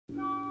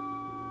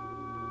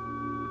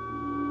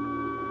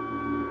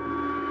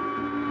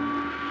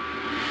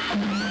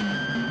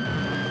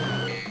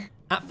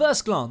At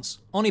first glance,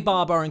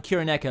 Onibaba and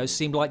Kuroneko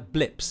seemed like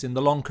blips in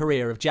the long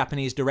career of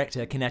Japanese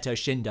director Kaneto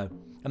Shindo,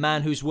 a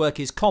man whose work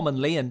is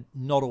commonly, and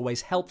not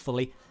always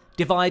helpfully,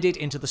 divided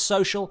into the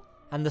social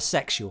and the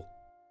sexual.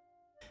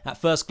 At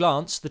first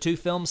glance, the two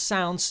films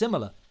sound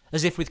similar,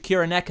 as if with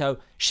Kuroneko,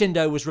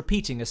 Shindo was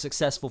repeating a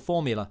successful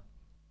formula.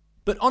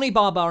 But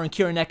Onibaba and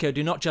Kuroneko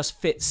do not just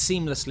fit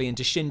seamlessly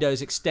into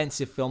Shindo's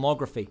extensive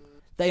filmography.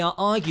 They are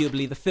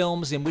arguably the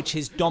films in which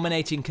his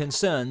dominating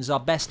concerns are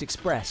best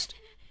expressed.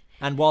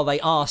 And while they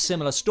are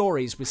similar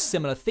stories with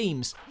similar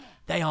themes,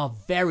 they are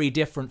very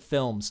different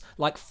films,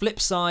 like flip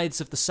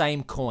sides of the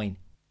same coin.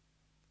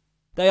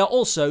 They are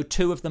also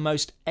two of the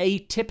most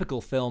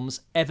atypical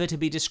films ever to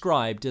be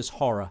described as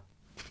horror.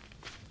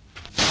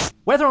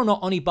 Whether or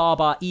not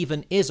Onibaba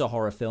even is a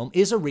horror film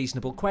is a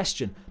reasonable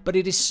question, but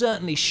it is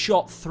certainly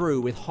shot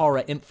through with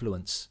horror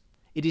influence.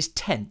 It is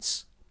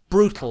tense,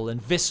 brutal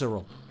and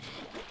visceral.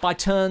 By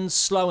turns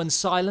slow and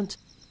silent,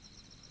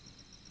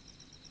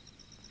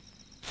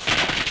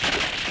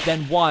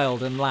 then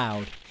wild and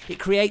loud. It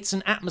creates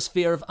an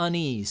atmosphere of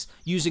unease,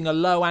 using a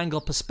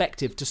low-angle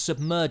perspective to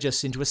submerge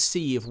us into a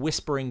sea of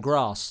whispering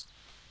grass,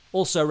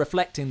 also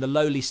reflecting the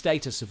lowly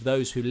status of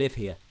those who live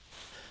here.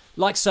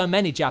 Like so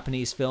many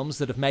Japanese films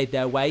that have made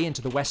their way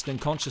into the Western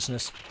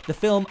consciousness, the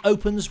film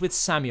opens with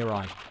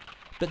samurai.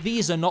 But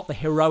these are not the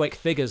heroic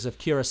figures of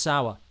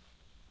Kurosawa,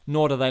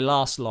 nor do they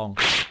last long.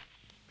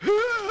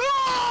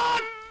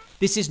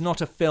 This is not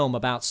a film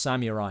about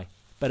samurai,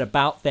 but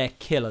about their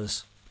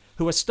killers,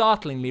 who are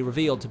startlingly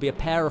revealed to be a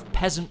pair of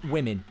peasant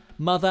women,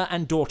 mother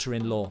and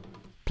daughter-in-law,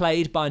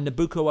 played by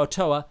Nobuko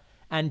Otoa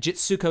and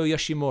Jitsuko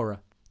Yoshimura,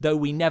 though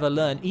we never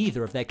learn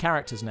either of their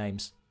characters'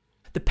 names.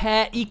 The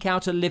pair eke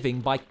out a living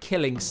by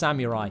killing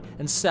samurai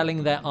and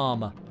selling their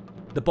armour,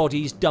 the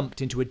bodies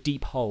dumped into a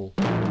deep hole.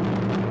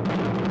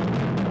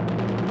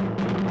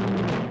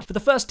 For the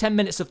first 10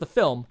 minutes of the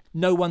film,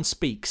 no one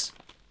speaks.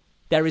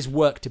 There is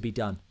work to be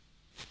done.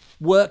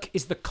 Work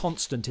is the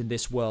constant in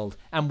this world,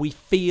 and we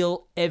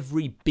feel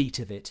every beat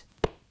of it.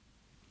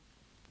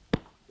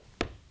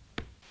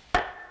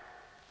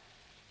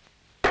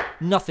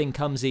 Nothing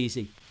comes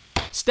easy.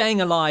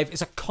 Staying alive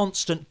is a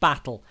constant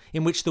battle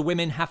in which the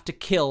women have to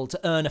kill to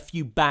earn a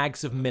few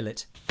bags of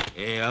millet.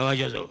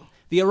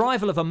 The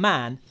arrival of a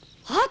man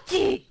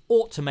Hachi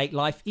ought to make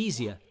life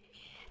easier.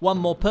 One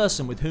more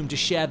person with whom to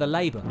share the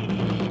labour.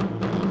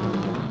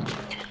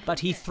 But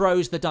he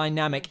throws the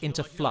dynamic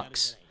into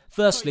flux.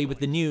 Firstly with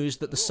the news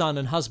that the son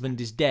and husband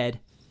is dead.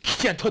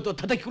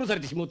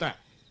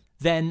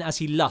 Then as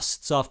he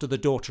lusts after the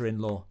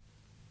daughter-in-law,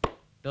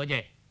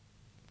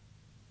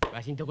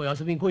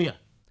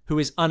 who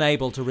is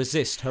unable to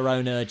resist her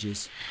own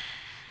urges.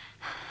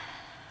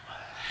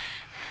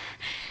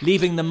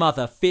 Leaving the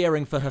mother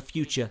fearing for her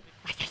future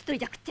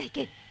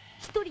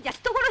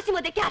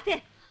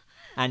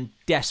and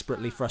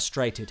desperately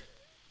frustrated.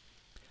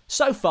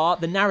 So far,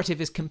 the narrative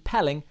is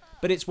compelling,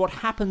 but it's what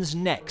happens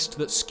next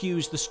that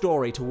skews the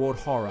story toward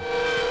horror.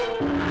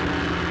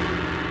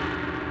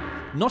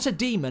 Not a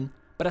demon,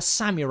 but a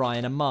samurai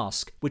in a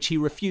mask, which he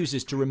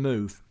refuses to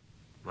remove.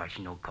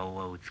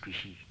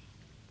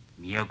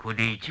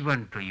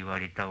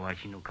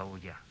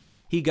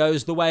 He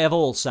goes the way of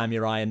all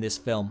samurai in this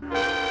film.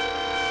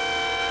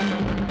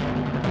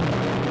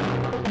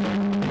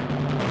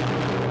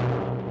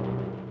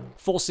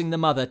 Forcing the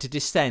mother to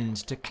descend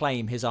to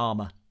claim his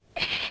armour.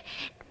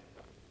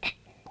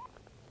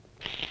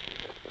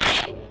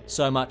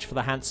 So much for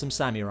the handsome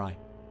samurai.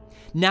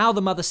 Now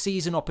the mother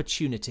sees an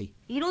opportunity.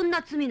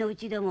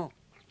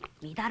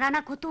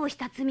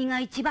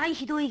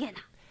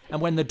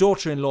 And when the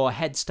daughter-in-law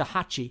heads to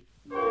Hachi,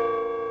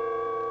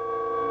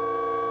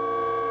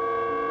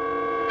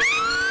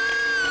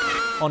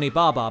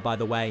 Onibaba, by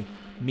the way,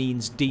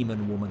 means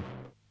demon woman.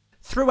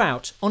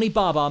 Throughout,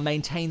 Onibaba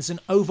maintains an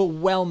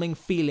overwhelming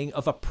feeling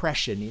of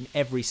oppression in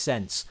every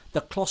sense.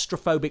 The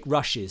claustrophobic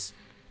rushes,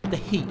 the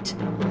heat,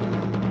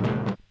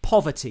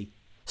 poverty,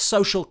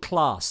 social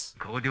class,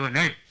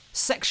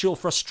 sexual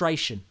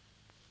frustration,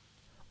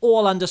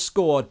 all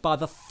underscored by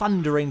the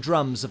thundering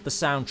drums of the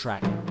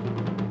soundtrack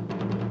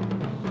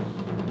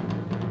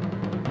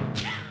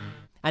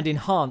and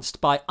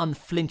enhanced by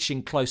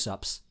unflinching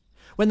close-ups.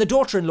 When the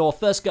daughter-in-law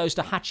first goes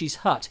to Hachi's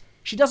hut,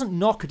 she doesn't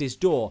knock at his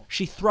door,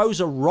 she throws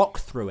a rock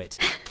through it.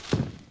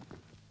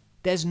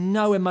 There's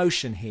no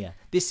emotion here.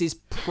 This is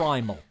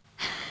primal.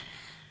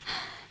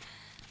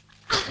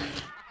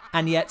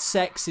 And yet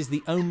sex is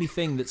the only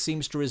thing that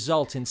seems to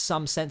result in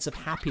some sense of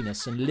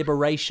happiness and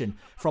liberation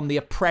from the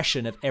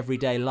oppression of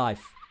everyday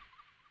life.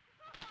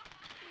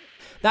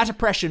 That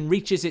oppression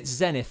reaches its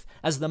zenith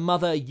as the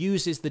mother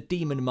uses the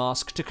demon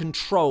mask to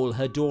control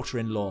her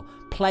daughter-in-law,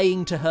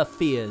 playing to her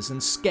fears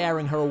and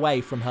scaring her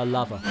away from her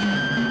lover.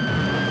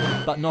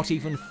 But not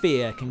even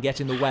fear can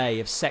get in the way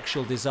of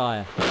sexual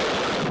desire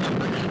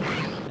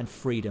and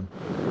freedom.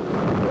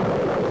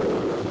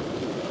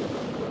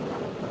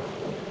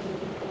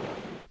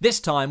 This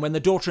time, when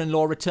the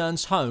daughter-in-law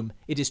returns home,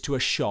 it is to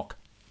a shock.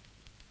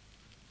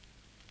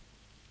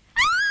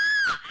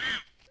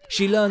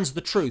 She learns the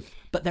truth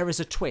But there is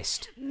a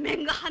twist.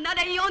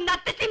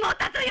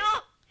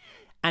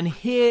 And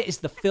here is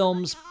the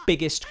film's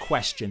biggest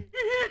question.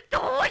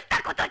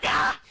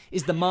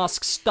 Is the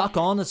mask stuck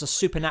on as a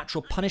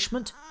supernatural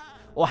punishment?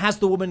 Or has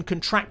the woman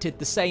contracted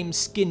the same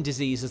skin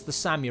disease as the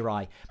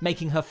samurai,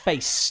 making her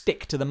face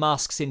stick to the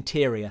mask's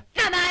interior?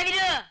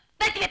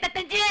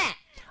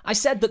 I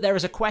said that there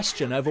is a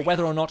question over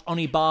whether or not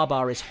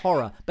Onibaba is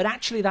horror, but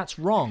actually that's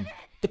wrong.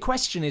 The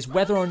question is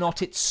whether or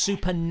not it's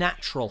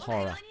supernatural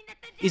horror.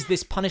 Is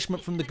this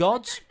punishment from the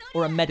gods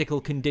or a medical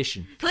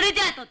condition?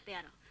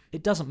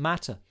 It doesn't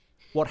matter.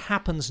 What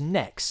happens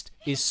next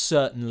is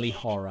certainly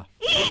horror.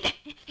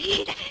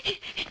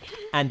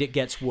 And it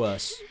gets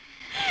worse.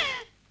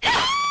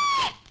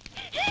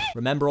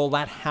 Remember all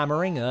that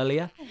hammering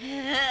earlier?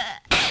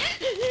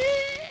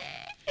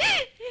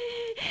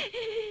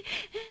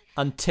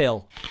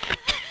 Until...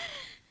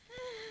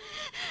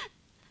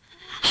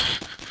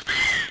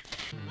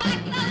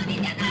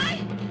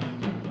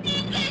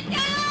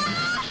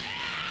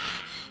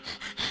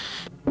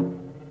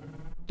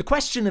 The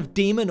question of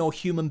demon or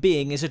human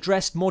being is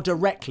addressed more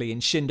directly in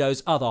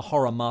Shindo's other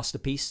horror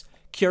masterpiece,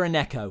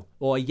 Kuroneko,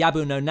 or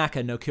Yabu no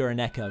Naka no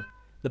Kuroneko,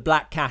 the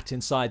black cat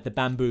inside the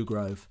bamboo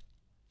grove.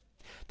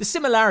 The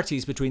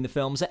similarities between the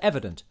films are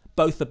evident.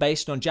 Both are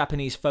based on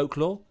Japanese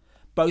folklore.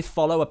 Both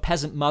follow a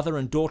peasant mother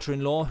and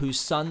daughter-in-law whose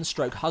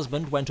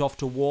son/husband went off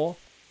to war.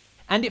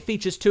 And it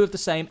features two of the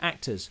same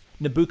actors,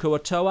 Nobuko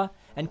Otoa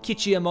and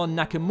Kichiamon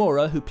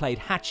Nakamura, who played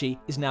Hachi,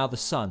 is now the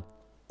son.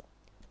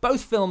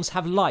 Both films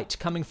have light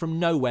coming from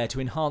nowhere to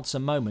enhance a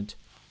moment.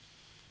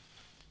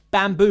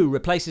 Bamboo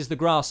replaces the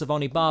grass of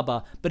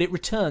Onibaba, but it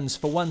returns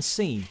for one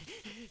scene.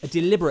 A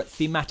deliberate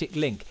thematic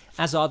link,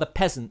 as are the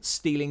peasants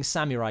stealing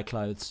samurai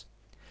clothes.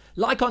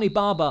 Like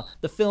Onibaba,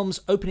 the film's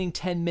opening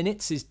 10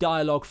 minutes is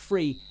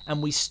dialogue-free,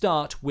 and we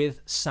start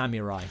with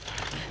samurai.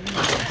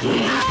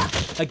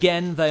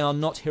 Again, they are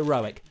not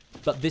heroic,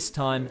 but this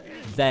time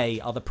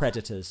they are the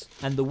predators,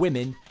 and the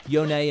women,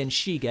 Yone and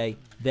Shige,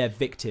 their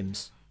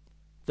victims.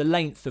 The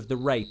length of the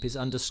rape is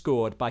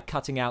underscored by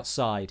cutting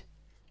outside,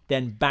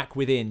 then back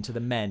within to the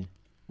men,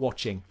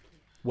 watching,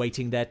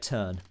 waiting their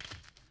turn.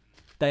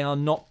 They are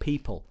not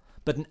people,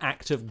 but an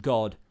act of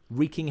God,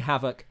 wreaking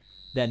havoc,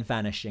 then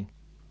vanishing.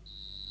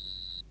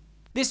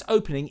 This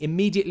opening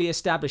immediately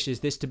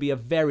establishes this to be a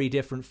very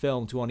different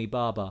film to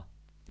Onibaba,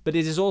 but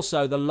it is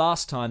also the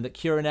last time that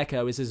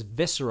Kuroneko is as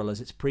visceral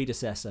as its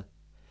predecessor.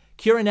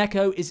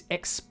 Kuroneko is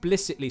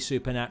explicitly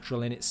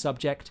supernatural in its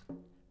subject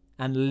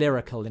and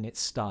lyrical in its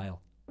style.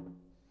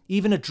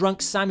 Even a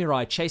drunk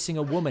samurai chasing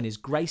a woman is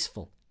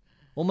graceful,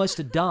 almost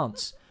a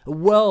dance, a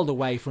world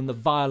away from the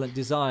violent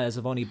desires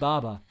of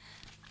Onibaba.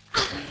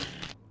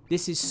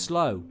 This is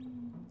slow,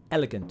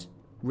 elegant,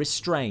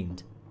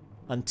 restrained,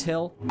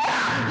 until...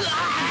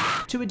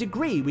 To a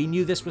degree, we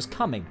knew this was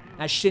coming,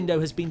 as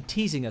Shindo has been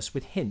teasing us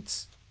with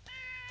hints.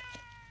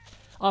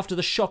 After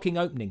the shocking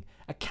opening,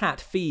 a cat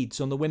feeds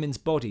on the women's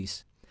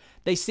bodies.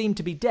 They seem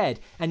to be dead,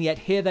 and yet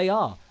here they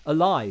are,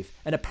 alive,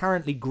 and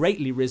apparently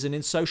greatly risen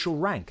in social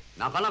rank.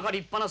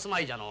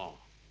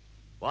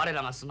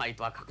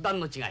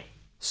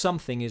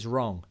 Something is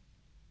wrong.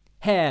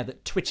 Hair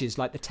that twitches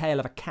like the tail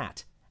of a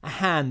cat, a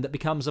hand that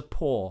becomes a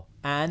paw,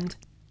 and...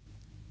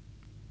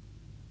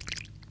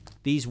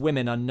 These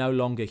women are no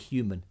longer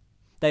human.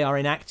 They are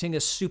enacting a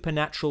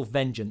supernatural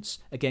vengeance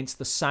against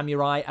the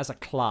samurai as a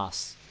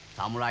class.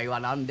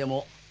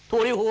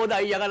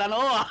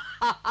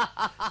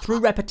 Through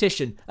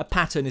repetition, a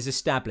pattern is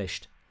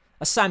established.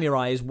 A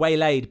samurai is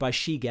waylaid by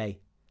Shige,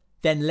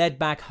 then led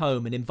back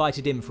home and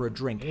invited in for a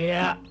drink.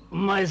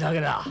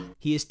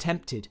 He is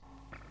tempted,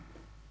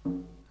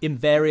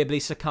 invariably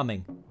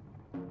succumbing.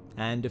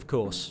 And of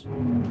course,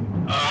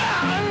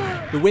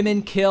 the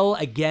women kill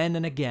again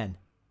and again.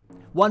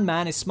 One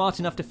man is smart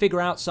enough to figure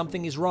out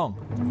something is wrong.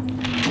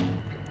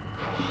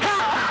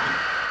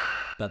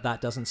 But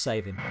that doesn't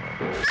save him.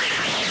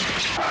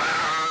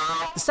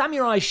 The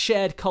samurai's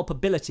shared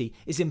culpability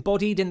is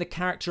embodied in the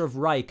character of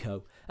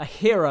Raiko, a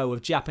hero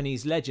of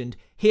Japanese legend,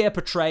 here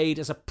portrayed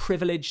as a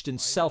privileged and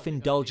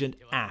self-indulgent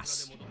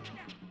ass.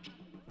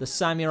 The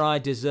samurai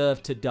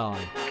deserved to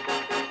die.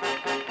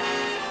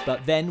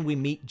 But then we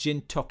meet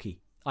Jintoki,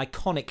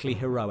 iconically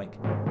heroic.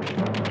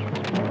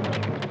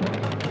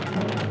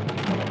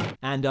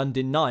 And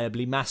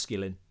undeniably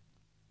masculine.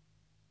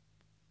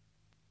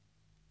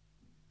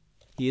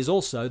 He is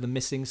also the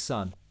missing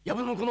son,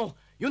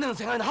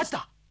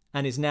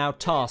 and is now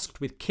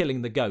tasked with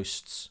killing the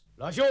ghosts.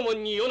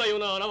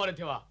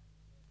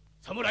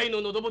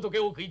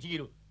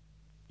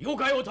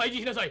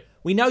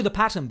 We know the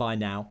pattern by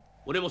now,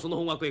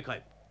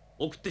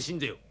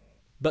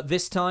 but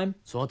this time,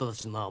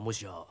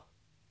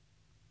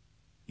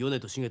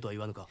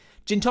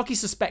 Jintoki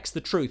suspects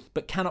the truth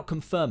but cannot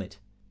confirm it,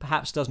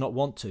 perhaps does not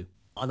want to.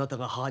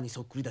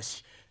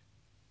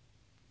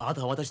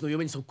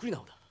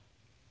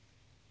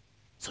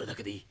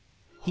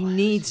 He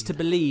needs to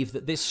believe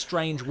that this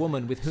strange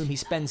woman with whom he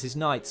spends his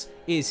nights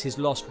is his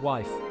lost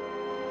wife.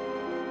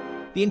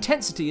 The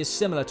intensity is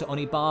similar to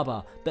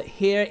Onibaba, but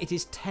here it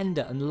is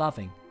tender and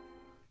loving.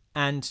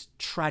 and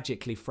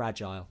tragically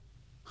fragile.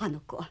 あの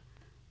子は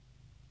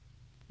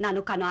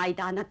7日の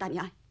間あなたに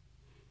会い、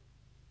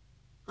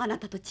あな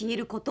たとちぎ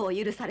ることを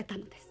許された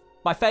のです。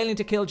 By failing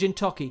to kill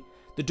Jintoki,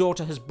 the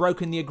daughter has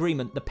broken the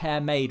agreement the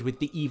pair made with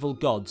the evil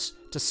gods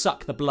to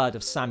suck the blood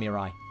of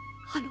samurai.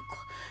 あの子、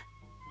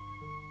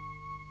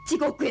地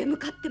獄へ向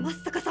かって真っ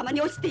逆さま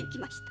に落ちていき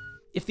ました。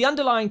 If the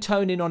underlying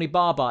tone in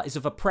Onibaba is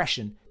of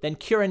oppression, then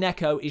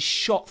Kuroneko is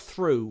shot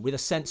through with a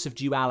sense of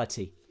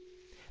duality.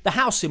 The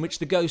house in which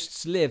the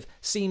ghosts live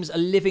seems a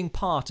living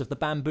part of the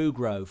bamboo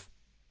grove,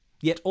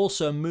 yet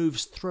also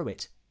moves through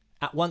it,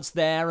 at once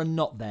there and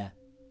not there.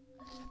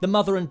 The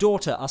mother and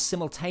daughter are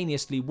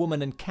simultaneously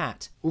woman and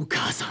cat. お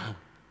母さん、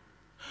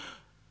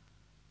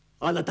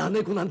あなたは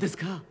猫なんです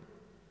か？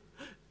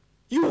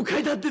妖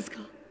怪なんですか？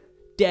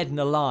 Dead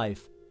and alive,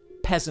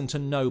 peasant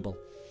and noble.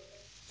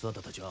 そな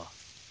たたちは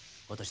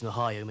私の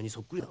母や嫁に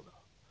そっくりなのだ。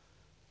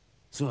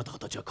姿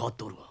形は変わっ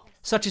ておるが。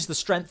 Such is the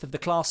strength of the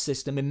class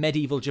system in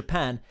medieval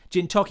Japan,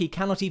 Jintoki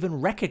cannot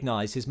even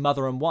recognize his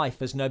mother and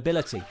wife as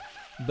nobility.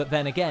 But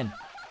then again,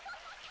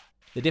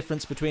 the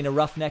difference between a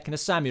roughneck and a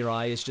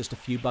samurai is just a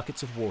few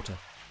buckets of water.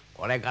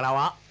 これから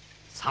は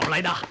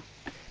侍だ。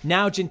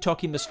 Now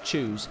Jintoki must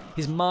choose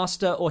his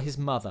master or his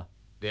mother,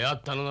 出会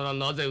ったのなら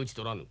なぜ討ち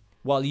取らぬ。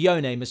 while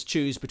Yone must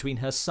choose between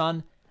her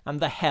son and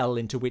the hell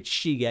into which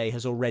Shige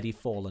has already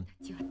fallen.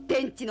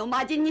 天地の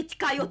魔人に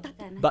誓いを立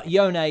て。 But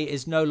Yone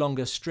is no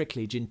longer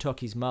strictly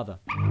Jintoki's mother.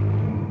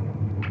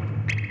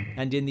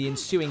 And in the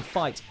ensuing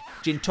fight,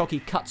 Jintoki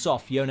cuts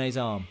off Yone's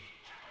arm.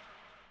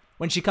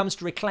 When she comes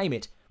to reclaim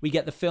it, we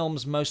get the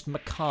film's most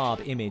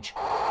macabre image,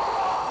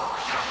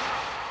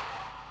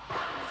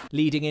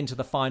 leading into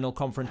the final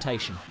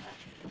confrontation.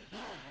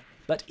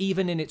 But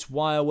even in its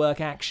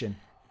wirework action,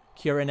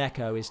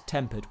 Kuroneko is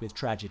tempered with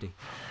tragedy.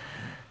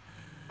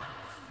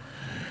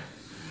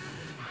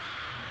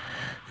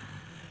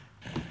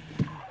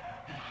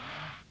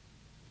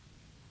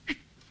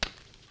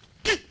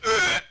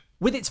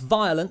 With its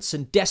violence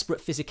and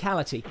desperate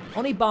physicality,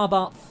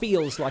 Onibaba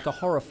feels like a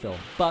horror film,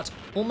 but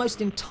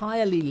almost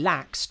entirely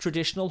lacks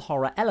traditional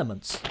horror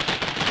elements.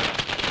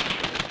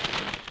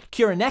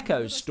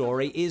 Kuroneko's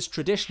story is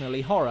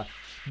traditionally horror,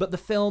 but the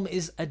film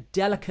is a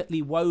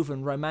delicately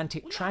woven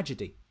romantic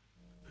tragedy.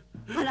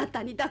 あな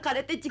たに抱か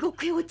れて地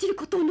獄へ落ちる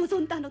ことを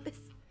望んだので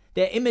す。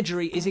 Their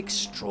imagery is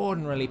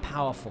extraordinarily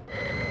powerful,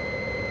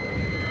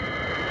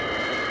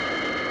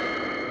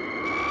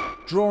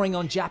 drawing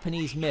on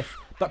Japanese myth,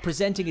 but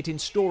presenting it in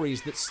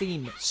stories that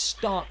seem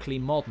starkly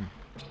modern.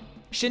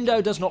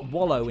 Shindo does not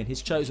wallow in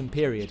his chosen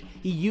period,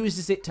 he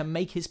uses it to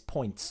make his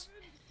points.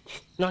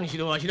 何し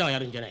ろわしらがや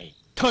るんじゃない。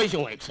大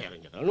将が戦やる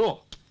んじゃから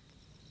の。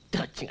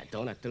どっちが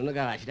どうなってるの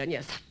かわしらに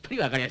はさっぱり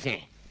わかりやせん。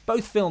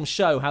 Both films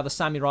show how the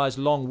samurai's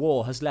long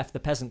war has left the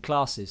peasant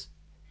classes.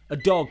 A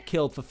dog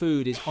killed for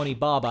food is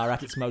Onibaba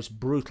at its most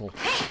brutal,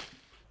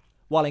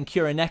 while in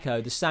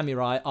Kuroneko the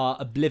samurai are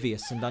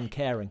oblivious and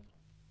uncaring.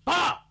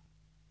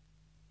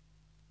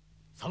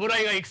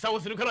 侍が戦を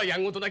するからや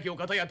んごとなきお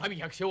方や民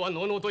百姓は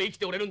のうのうと生き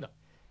ておれるんだ。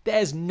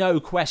 There's no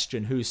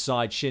question whose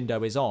side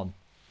Shindo is on.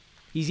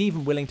 He's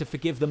even willing to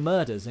forgive the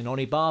murders in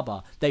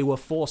Onibaba. They were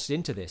forced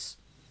into this.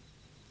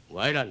 お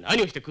前ら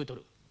何をして食うと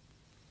る。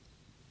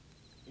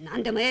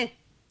何でもええ。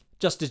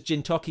 Just as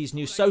Jintoki's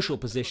new social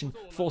position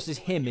forces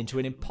him into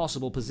an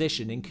impossible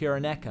position in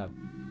Kuroneko.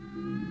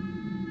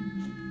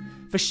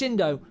 For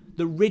Shindo,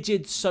 the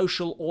rigid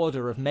social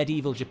order of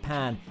medieval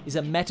Japan is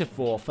a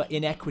metaphor for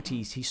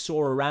inequities he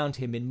saw around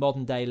him in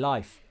modern-day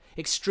life,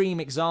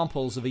 extreme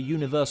examples of a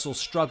universal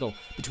struggle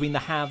between the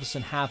haves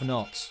and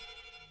have-nots.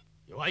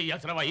 弱い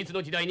奴らはいつ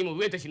の時代にも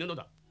飢えて死ぬの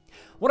だ。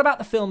 What about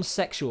the film's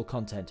sexual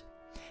content?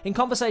 In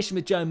conversation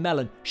with Joe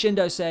Mellon,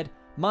 Shindo said,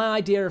 "My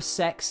idea of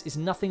sex is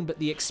nothing but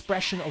the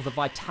expression of the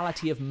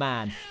vitality of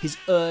man, his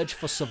urge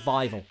for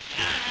survival."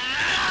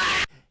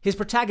 His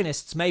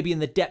protagonists may be in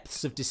the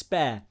depths of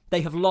despair.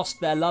 They have lost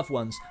their loved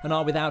ones and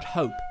are without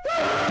hope.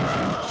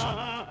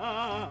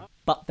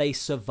 But they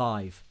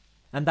survive.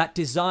 And that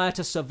desire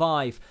to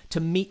survive,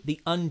 to meet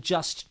the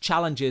unjust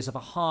challenges of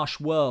a harsh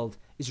world,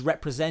 is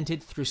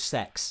represented through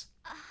sex.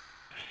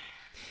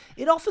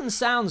 It often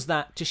sounds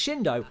that, to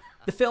Shindo,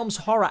 the film's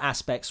horror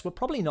aspects were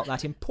probably not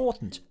that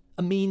important,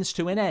 a means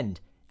to an end,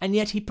 and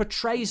yet he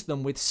portrays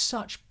them with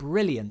such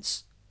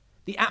brilliance.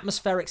 The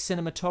atmospheric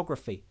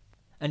cinematography,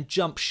 and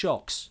jump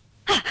shocks.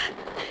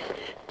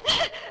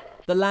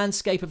 The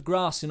landscape of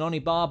grass in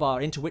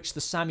Onibaba into which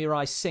the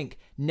samurai sink,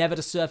 never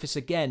to surface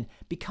again,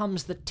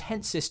 becomes the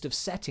tensest of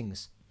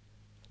settings.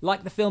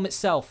 Like the film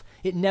itself,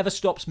 it never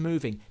stops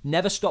moving,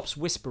 never stops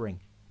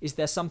whispering. Is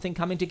there something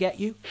coming to get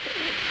you?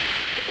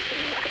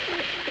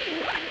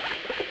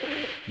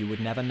 You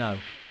would never know.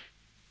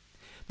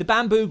 The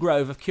bamboo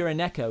grove of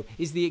Kuroneko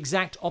is the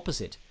exact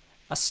opposite,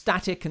 a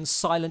static and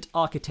silent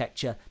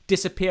architecture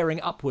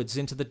disappearing upwards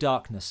into the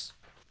darkness.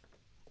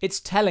 It's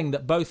telling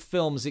that both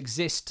films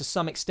exist to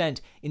some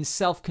extent in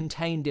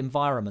self-contained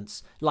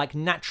environments, like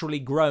naturally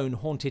grown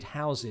haunted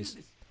houses.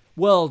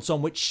 Worlds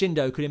on which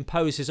Shindo could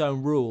impose his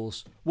own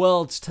rules.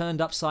 Worlds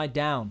turned upside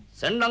down.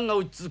 戦乱が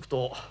落ち着く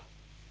と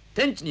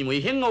天地にも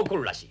異変が起こ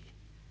るらしい。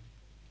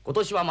今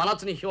年は真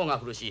夏に氷が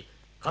降るし、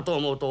かと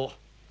思うと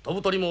飛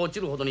ぶ鳥も落ち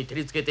るほどに照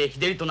りつけて日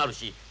照りとなる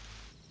し。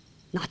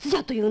夏じ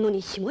ゃというの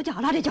に霜じゃ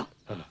あられじゃ。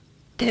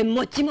天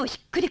も地もひ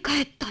っくり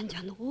返ったんじ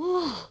ゃのう。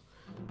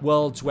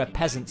Worlds where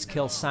peasants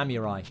kill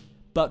samurai,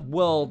 but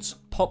worlds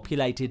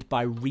populated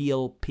by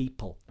real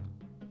people.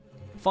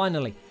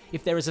 Finally,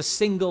 if there is a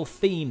single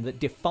theme that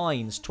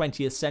defines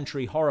 20th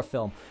century horror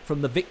film,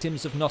 from the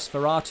victims of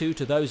Nosferatu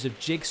to those of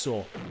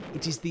Jigsaw,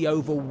 it is the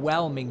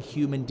overwhelming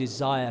human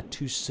desire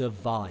to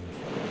survive.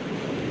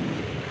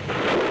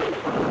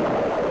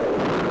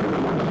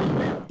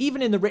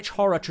 Even in the rich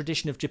horror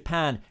tradition of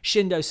Japan,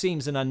 Shindo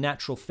seems an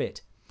unnatural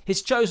fit.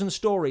 His chosen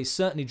stories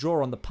certainly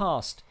draw on the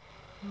past,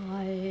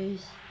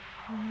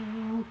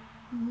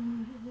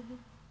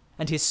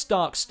 and his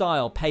stark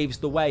style paves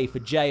the way for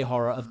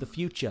J-horror of the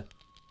future.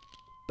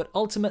 But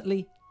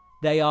ultimately,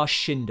 they are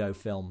Shindo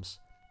films,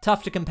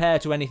 tough to compare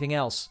to anything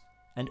else,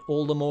 and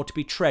all the more to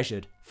be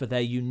treasured for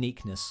their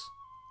uniqueness.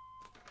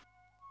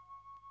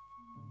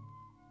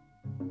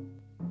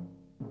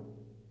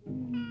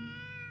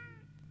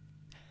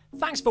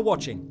 Thanks for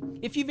watching.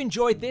 If you've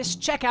enjoyed this,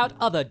 check out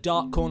other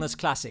Dark Corners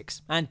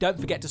classics, and don't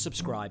forget to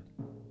subscribe.